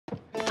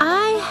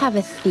have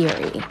a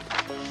theory.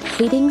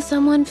 Hating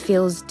someone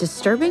feels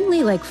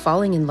disturbingly like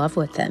falling in love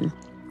with them.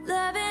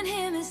 Loving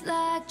him is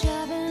like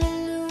driving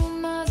a new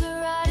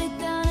Maserati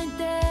down a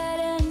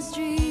dead-end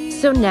street.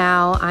 So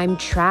now I'm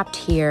trapped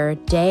here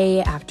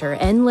day after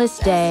endless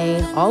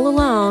day, all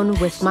alone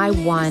with my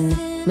one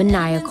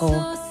maniacal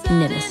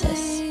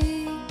nemesis.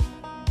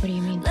 What do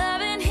you mean?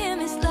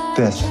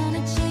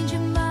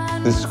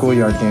 This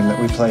schoolyard game that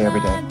we play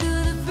every day.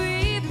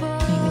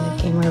 You mean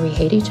the game where we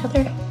hate each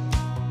other?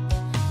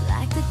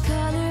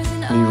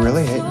 Do you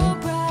really hate me?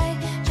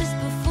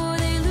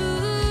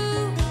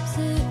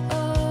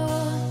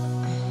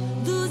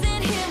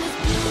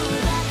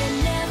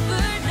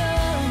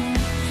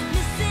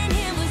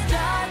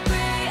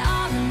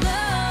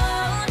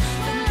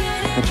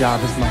 The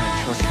job is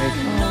mine, shortcake.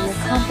 Oh, your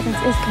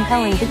confidence is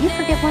compelling, but you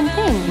forget one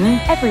thing.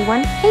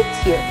 Everyone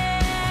hates you.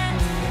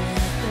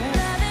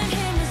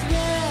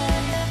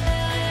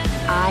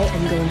 I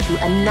am going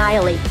to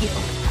annihilate you.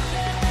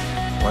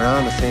 We're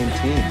on the same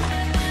team.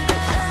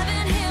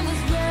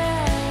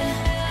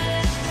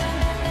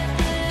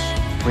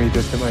 Were you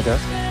just at my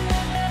desk?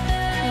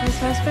 What is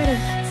so spread of?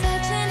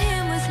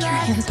 Your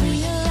hands on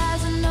me.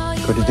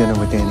 Go to dinner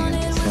with Danny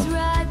and kiss him.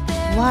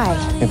 Why?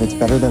 If it's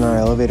better than our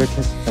elevator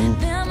kiss, then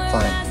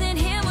fine.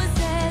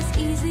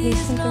 You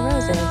scent the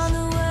roses.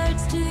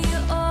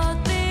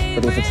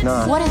 But if it's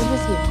not... What is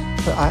with you?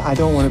 I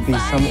don't want to be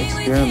some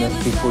experiment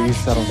before you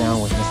settle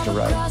down with Mr.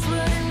 Right.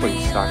 What,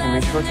 you stalking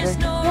me, shortcake?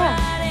 Yeah.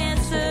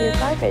 With your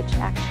garbage,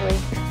 actually.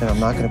 Then I'm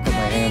not going to put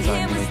my hands on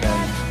you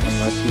again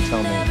unless you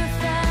tell me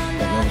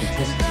that nobody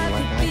kisses you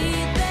like I do.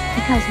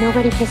 Because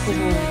nobody kisses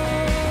me.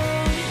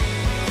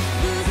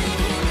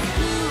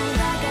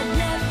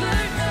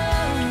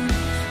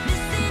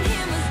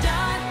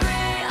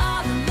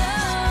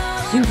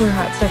 Super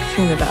hot sex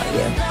dream about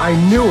you. I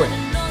knew it!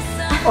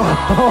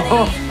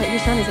 Oh. But your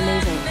son is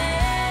amazing.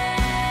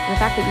 And the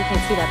fact that you can't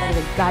see that is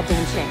a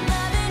goddamn shame.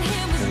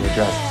 And your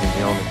dress isn't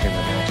the only thing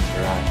that matches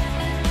your eye.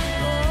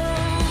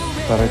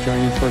 Thought I'd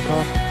join you for a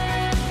coffee.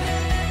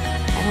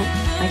 I don't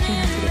like you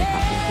enough to get a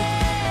coffee with you.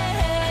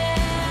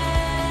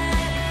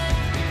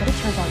 But it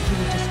turns out you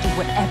would just do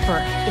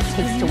whatever it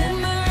takes to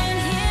win.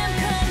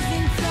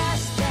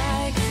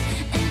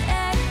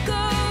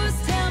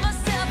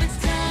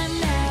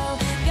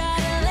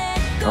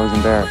 I was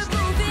embarrassed.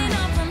 Hey,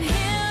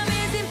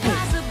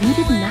 you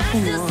did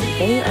nothing wrong.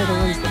 They are the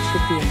ones that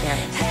should be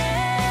embarrassed.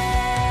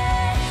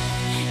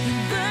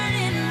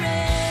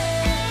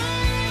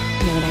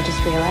 You know what I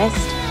just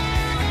realized?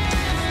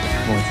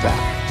 What's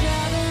that?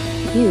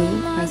 You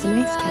are the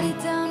nice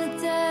guy.